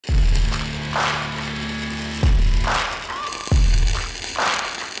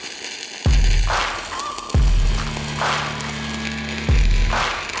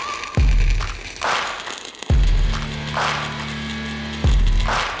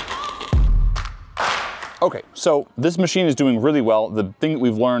Okay, so this machine is doing really well. The thing that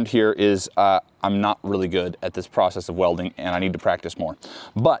we've learned here is I'm not really good at this process of welding and I need to practice more.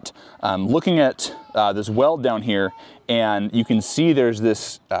 But looking at this weld down here, and you can see there's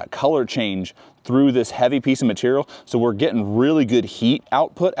this color change through this heavy piece of material. So we're getting really good heat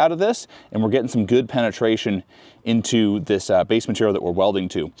output out of this, and we're getting some good penetration into this base material that we're welding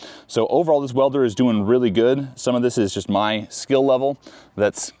to. So overall, this welder is doing really good. Some of this is just my skill level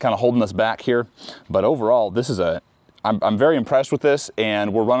that's kind of holding us back here. But overall, this is I'm very impressed with this,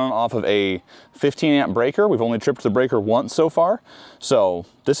 and we're running off of a 15 amp breaker. We've only tripped the breaker once so far. So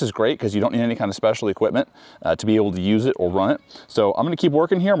this is great because you don't need any kind of special equipment to be able to use it or run it. So I'm gonna keep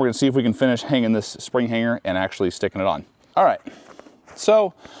working here, and we're gonna see if we can finish hanging this spring hanger and actually sticking it on. All right,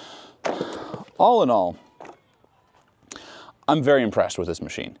 so all in all, I'm very impressed with this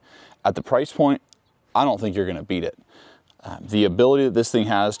machine. At the price point, I don't think you're gonna beat it. The ability that this thing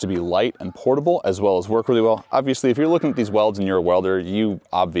has to be light and portable as well as work really well. Obviously, if you're looking at these welds and you're a welder, you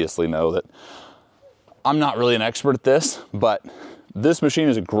obviously know that I'm not really an expert at this, but this machine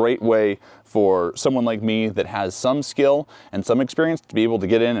is a great way for someone like me that has some skill and some experience to be able to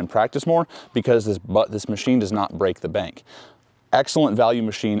get in and practice more, because this machine does not break the bank. Excellent value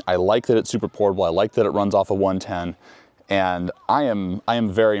machine. I like that it's super portable. I like that it runs off of 110, and I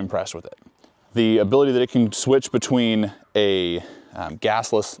am very impressed with it. The ability that it can switch between a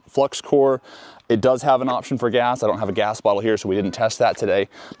gasless flux core. It does have an option for gas. I don't have a gas bottle here, so we didn't test that today,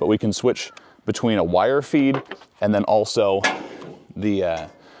 but we can switch between a wire feed and then also the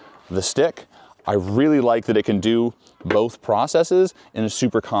stick. I really like that it can do both processes in a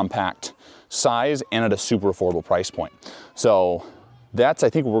super compact size and at a super affordable price point. So that's, I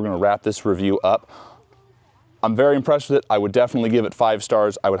think, we're gonna wrap this review up. I'm very impressed with it. I would definitely give it 5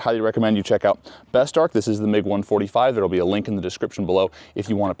 stars. I would highly recommend you check out BestArc. This is the MiG 145. There'll be a link in the description below if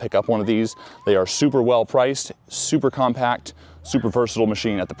you want to pick up one of these. They are super well priced, super compact, super versatile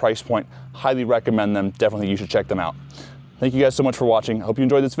machine at the price point. Highly recommend them. Definitely you should check them out. Thank you guys so much for watching. I hope you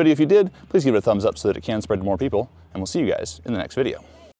enjoyed this video. If you did, please give it a thumbs up so that it can spread to more people, and we'll see you guys in the next video.